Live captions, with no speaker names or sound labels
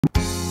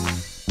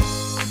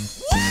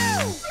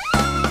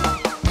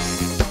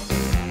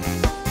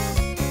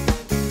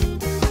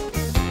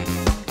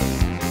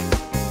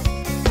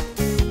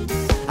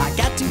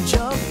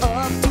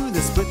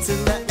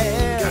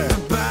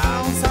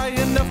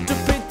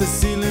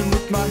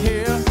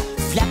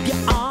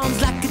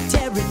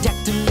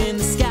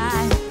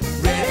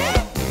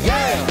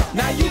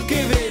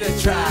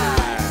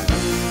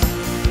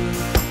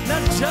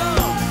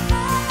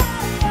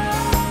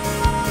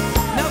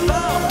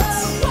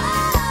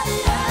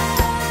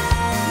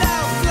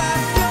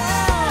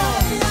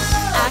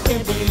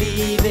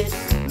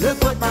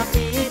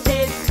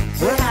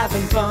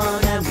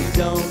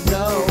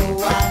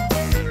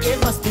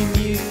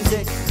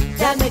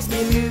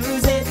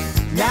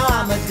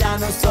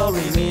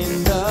soaring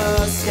in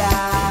the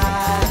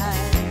sky.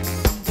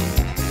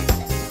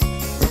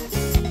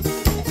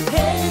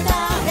 Hey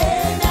now,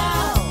 hey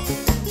now.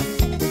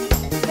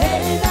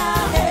 Hey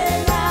now,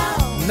 hey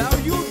now. Now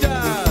you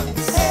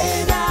dance.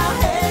 Hey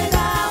now, hey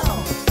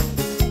now.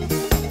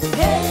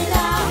 Hey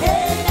now,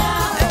 hey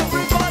now.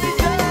 Everybody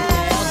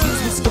dance. While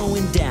this was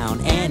going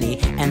down, Annie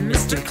and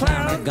Mr.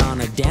 Clown are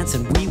gonna dance,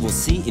 and we will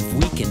see if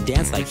we can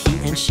dance like he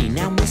and she.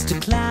 Now,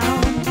 Mr. Clown,